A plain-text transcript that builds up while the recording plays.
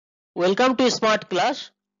Welcome to smart class.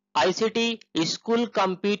 ICT school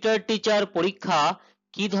computer teacher পরীক্ষা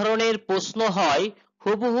কি ধরনের প্রশ্ন হয়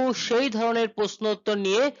হুবহু সেই ধরনের প্রশ্ন উত্তর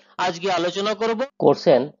নিয়ে আজকে আলোচনা করব।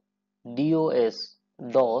 Question DOS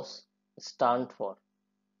DOS stand for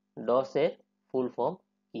DOS এর ফুল ফর্ম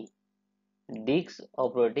কি? Disk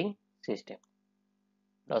operating system.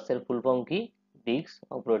 DOS এর ফুল ফর্ম কি? Disk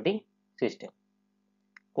operating system.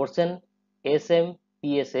 Question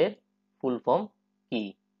SMPS এর ফুল ফর্ম কি?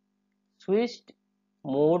 Switched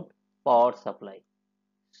mode power supply.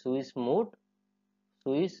 Switch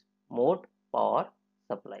mode power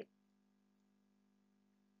supply.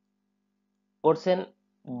 Question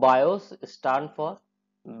BIOS stand for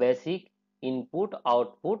basic input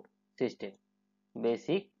output system.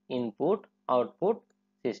 Basic input output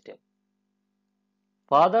system.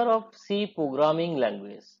 Father of C programming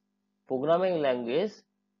language. Programming language,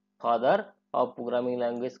 father of programming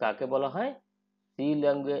language কাকে বলা হয়?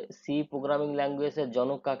 C programming language এর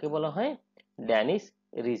জনক কাকে বলা হয়? Danish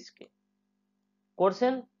রিচকে।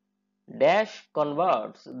 Question dash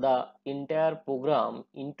converts the entire program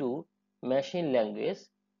into machine language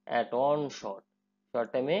at one shot. short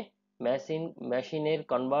time মেশিনের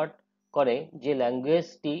convert করে যে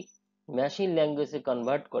ল্যাঙ্গুয়েজটি মেশিন ল্যাঙ্গুয়েজে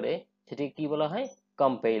কনভার্ট করে সেটি কি বলা হয়?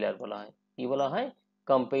 কম্পাইলার বলা হয়। কি বলা হয়?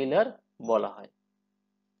 কম্পাইলার বলা হয়।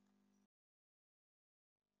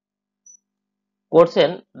 Question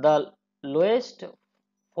the lowest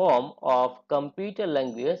form of computer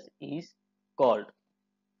language is called.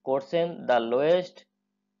 Question the lowest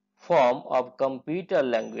form of computer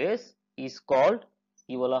language is called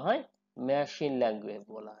কি বলা হয়? machine language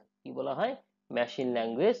বলা হয়। কি বলা হয়? machine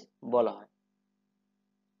language বলা হয়।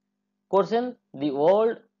 Question the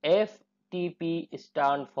word FTP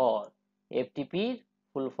stand for. FTP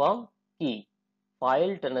full form কি?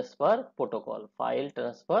 file transfer protocol. file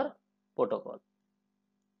transfer protocol.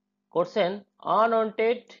 Question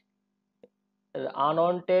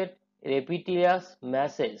unwanted repetitious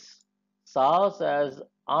messages such as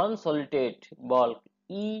unsolicited bulk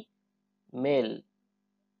email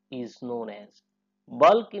is known as.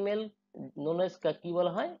 bulk email known as কা কি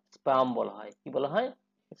বলা হয়? Spam বলা হয়। কি বলা হয়?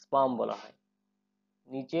 স্প্যাম বলা হয়।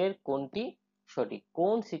 নিচের কোনটি সঠিক?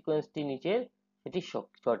 কোন সিকোয়েন্সটি নিচের সেটি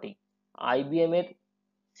সঠিক? IBM এর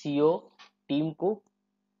CO Tim Cook,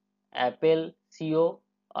 Apple CO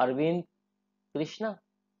Aurobindo Krishna,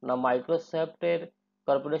 না মাইক্রোসফটের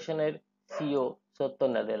কর্পোরেশনের সিও সত্য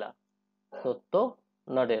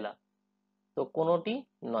নাডেলা? তো কোনোটি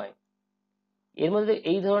নয়। এর মধ্যে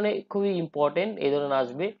এই ধরনের খুবই ইম্পর্টেন্ট এই ধরনের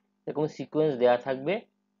আসবে, এরকম সিকোয়েন্স দেওয়া থাকবে,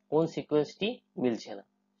 কোন সিকোয়েন্সটি মিলছে না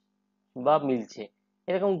বা মিলছে,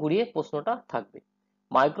 এরকম ঘুরিয়ে প্রশ্নটা থাকবে।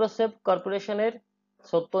 মাইক্রোসফট কর্পোরেশনের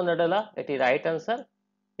সত্য নাডেলা এটি রাইট আনসার।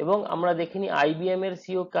 এবং আমরা দেখিনি IBM এর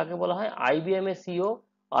সিও কাকে বলা হয়? IBM এর সিও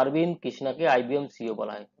অরবিন্দ কৃষ্ণাকে IBM সিও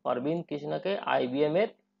বলা হয়। অরবিন্দ কৃষ্ণাকে IBM এর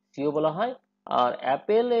সিও বলা হয়। আর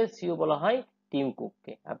অ্যাপেল এর সিও বলা হয় টিম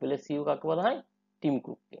কুককে। অ্যাপেলের সিও কাকে বলা হয়? টিম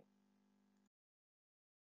কুককে।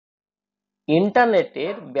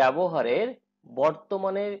 ইন্টারনেটের ব্যবহারের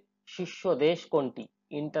বর্তমানের শীর্ষ দেশ কোনটি?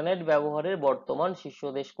 ইন্টারনেট ব্যবহারের বর্তমান শীর্ষ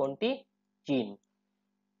দেশ কোনটি? চীন।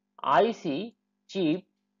 আইসি চিপ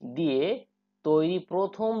দিয়ে তৈরি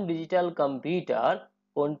প্রথম ডিজিটাল কম্পিউটার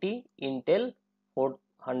কোনটি? ইন্টেল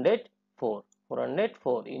 404।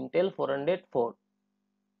 ইন্টেল 404।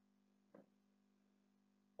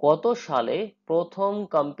 কত সালে প্রথম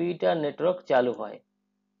কম্পিউটার নেটওয়ার্ক চালু হয়?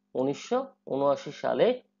 1979 সালে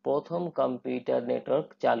প্রথম কম্পিউটার নেটওয়ার্ক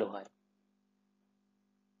চালু হয়।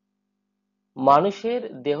 মানুষের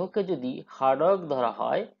দেহকে যদি হার্ডওয়্যার ধরা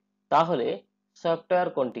হয় তাহলে সফটওয়্যার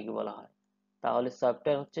কোনটিকে বলা হয়? তাহলে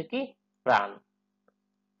সফটওয়্যার হচ্ছে কি? প্রাণ।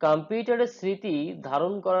 কম্পিউটারের স্মৃতি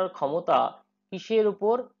ধারণ করার ক্ষমতা কিসের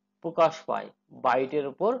উপর প্রকাশ পায়? বাইটের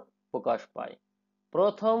উপর প্রকাশ পায়।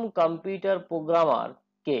 প্রথম কম্পিউটার প্রোগ্রামার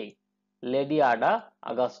কে? লেডি আডা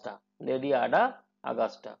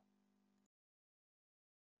আগাস্টা।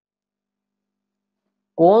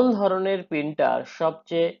 কোন ধরনের প্রিন্টার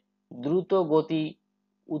সবচেয়ে দ্রুত গতি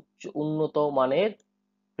উন্নত মানের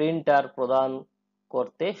প্রিন্টার প্রদান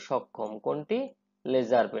করতে সক্ষম? কোনটি?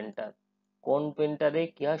 Laser printer. কোন প্রিন্টারে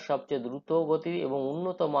কি হয়? সবচেয়ে দ্রুত গতি এবং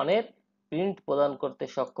উন্নত মানের প্রিন্ট প্রদান করতে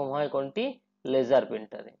সক্ষম হয় কোনটি? লেজার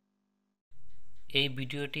প্রিন্টারে। এই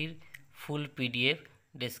ভিডিওটির ফুল পিডিএফ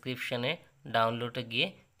ডেসক্রিপশনে ডাউনলোডে গিয়ে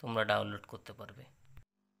তোমরা ডাউনলোড করতে পারবে।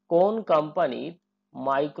 কোন কোম্পানির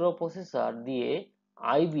মাইক্রোপ্রসেসর দিয়ে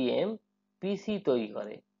IBM পিসি তৈরি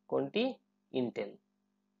করে? কোনটি? ইন্টেল।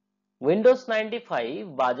 উইন্ডোজ 95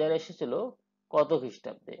 বাজারে এসেছিল কত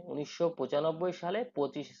খ্রিস্টাব্দে? 1995 সালে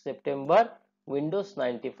 25 সেপ্টেম্বর উইন্ডোজ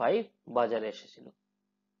 95 বাজারে এসেছিল।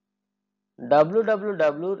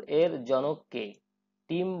 www এর জনক কে?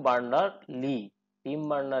 টিম বার্নার লি। টিম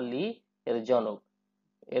বার্নার লি এর জনক।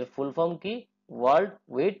 এর ফুল ফর্ম কি? ওয়ার্ল্ড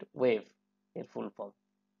উইড ওয়েব এর ফুল ফর্ম।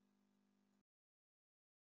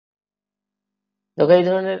 দেখো এই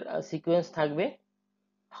ধরনের সিকোয়েন্স থাকবে।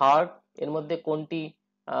 হার্ট এর মধ্যে কোনটি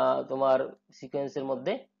তোমার সিকোয়েন্সের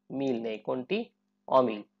মধ্যে মিল নেই, কোনটি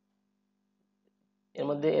অমিল? এর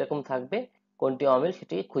মধ্যে এরকম থাকবে, কোনটি অমিল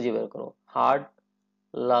সেটি খুঁজে বের করো। হার্ট,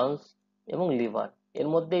 লাংস এবং লিভার, এর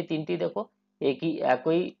মধ্যে এই তিনটি দেখো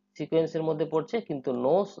একই সিকোয়েন্সের মধ্যে পড়ছে, কিন্তু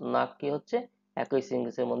নোস, নাক কি হচ্ছে একই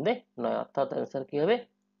সিকোয়েন্সের মধ্যে নয়, অর্থাৎ অ্যান্সার কি হবে?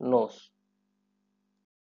 নোস।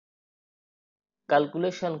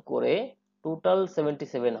 ক্যালকুলেশন করে টোটাল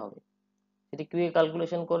 77 হবে। সেটি কিভাবে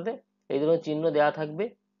ক্যালকুলেশন করবে? এই ধরনের চিহ্ন দেওয়া থাকবে,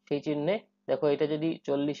 সেই চিহ্নে দেখো এটা যদি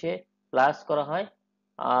 40-এ প্লাস করা হয়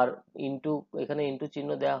আর ইনটু, এখানে ইনটু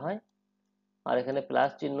চিহ্ন দেওয়া হয় আর এখানে প্লাস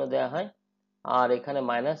চিহ্ন দেওয়া হয় আর এখানে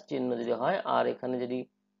মাইনাস চিহ্ন যদি হয় আর এখানে যদি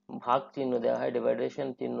ভাগ চিহ্ন দেওয়া হয়, ডিভাইডেশন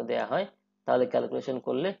চিহ্ন দেওয়া হয়, তাহলে ক্যালকুলেশন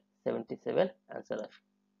করলে 77 অ্যান্সার আসে।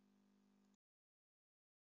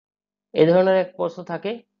 এই ধরনের এক প্রশ্ন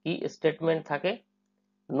থাকে, কি স্টেটমেন্ট থাকে?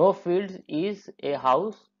 No fields is a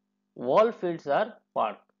house, all fields are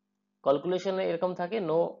park. ক্যালকুলেশনে এরকম থাকে,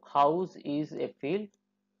 no house is a field,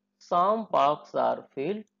 some parks R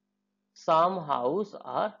field, some house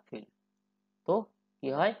R field. তো কি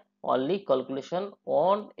হয়? অনলি ক্যালকুলেশন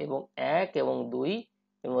 1 এবং 1 এবং 2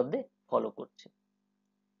 এর মধ্যে ফলো করছে।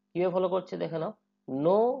 কিভাবে ফলো করছে দেখে নাও।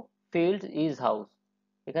 নো ফিল্ড ইজ হাউস,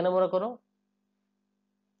 এখানে মনে করো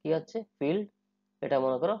কি আছে? ফিল্ড, এটা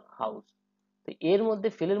মনে করো হাউস। তো এর মধ্যে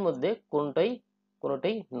ফিল্ডের মধ্যে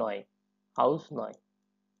কোনোটাই নয়, হাউস নয়।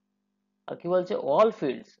 আর কি বলছে? All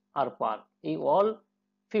fields are park. এই অল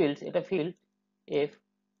ফিল্ডস, এটা ফিল্ড এফ,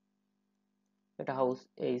 এটা হাউস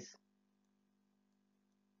এইচ,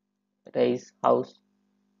 এটা ইজ হাউস।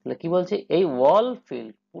 তাহলে কি বলছে? এই অল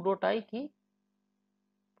ফিল্ড পুরোটাই কি?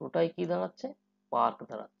 পুরোটাই কি দাঁড়াচ্ছে? পার্ক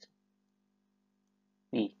দাঁড়াচ্ছে,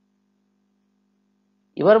 পি।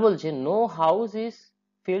 এবার বলছে no house is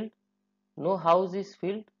field, no house is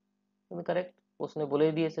field, তুমি কারেক্ট, প্রশ্নে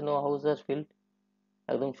বলেই দিয়েছে নো হাউস আর ফিল্ড,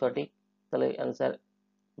 একদম সঠিক। তাহলে অ্যান্সার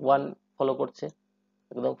 1 ফলো করছে,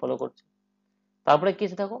 একদম ফলো করছে। তারপরে কি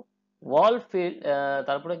আছে দেখো, ওয়াল ফিল্ড,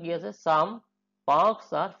 তারপরে কি আছে? সাম পার্কস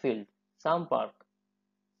আর ফিল্ড, সাম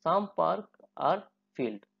পার্ক আর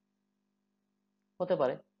ফিল্ড হতে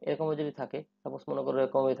পারে, এরকম যদি থাকে, সাপোজ মনে করো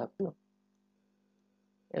এরকমই থাকলো,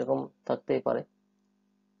 এরকম থাকতেই পারে।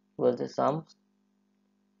 বলছে সাম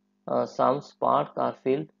পার্ক আর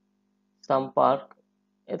ফিল্ড, সাম পার্ক,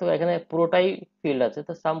 এ তো এখানে পুরোটাই ফিল্ড আছে,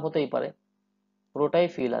 তো সাম হতেই পারে, পুরোটাই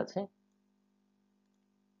ফিল্ড আছে,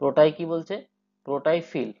 পুরোটাই কি বলছে? পুরোটাই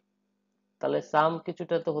ফিল্ড, তাহলে সাম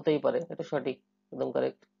কিছুটা তো হতেই পারে, এটা সঠিক, একদম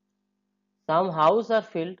কারেক্ট। সাম হাউস আর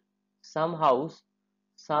ফিল্ড, সাম হাউস,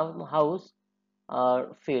 সাম হাউস আর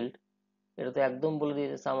ফিল্ড, এটা তো একদম বলে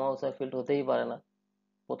দিয়েছে সাম হাউস আর ফিল্ড হতেই পারে না,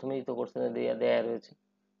 প্রথমেই তো কোশ্চেনে দেয়া রয়েছে,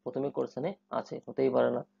 প্রথমেই কোশ্চেনে আছে, হতেই পারে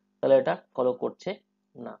না, তাহলে এটা ফলো করছে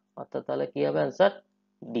না, অর্থাৎ তাহলে কি হবে answer?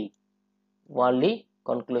 D, only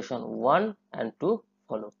conclusion 1 and 2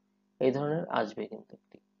 follow, এই ধরনের আসবে কিন্তু।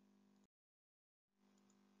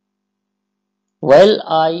 While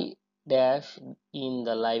I dash in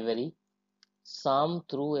the library, some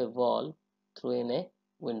threw a ball through in a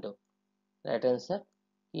window. Right answer,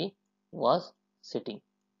 he was sitting.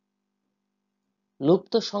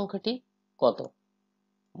 লুপ্ত সংখ্যাটি কত?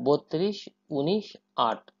 32, 19,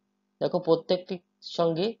 8। দেখো প্রত্যেকটি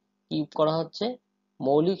সঙ্গে কি করা হচ্ছে?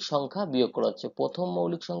 মৌলিক সংখ্যা বিয়োগ করা হচ্ছে। প্রথম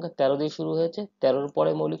মৌলিক সংখ্যা 13 দিয়ে শুরু হয়েছে, 13-র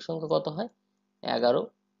পরে মৌলিক সংখ্যা কত হয়? 11।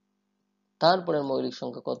 তারপরে মৌলিক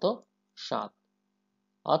সংখ্যা কত? 7।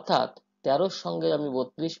 অর্থাৎ 13-র সঙ্গে আমি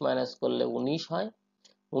 32 মাইনাস করলে 19 হয়,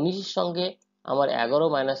 19-এর সঙ্গে আমার 11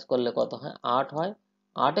 মাইনাস করলে কত হয়? 8 হয়,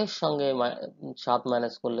 8-এর সঙ্গে 7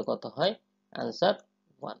 মাইনাস করলে কত হয়? অ্যান্সার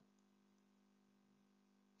 1।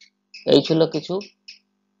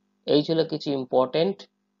 এই ছিল কিছু ইম্পর্টেন্ট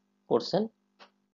কোশ্চেন।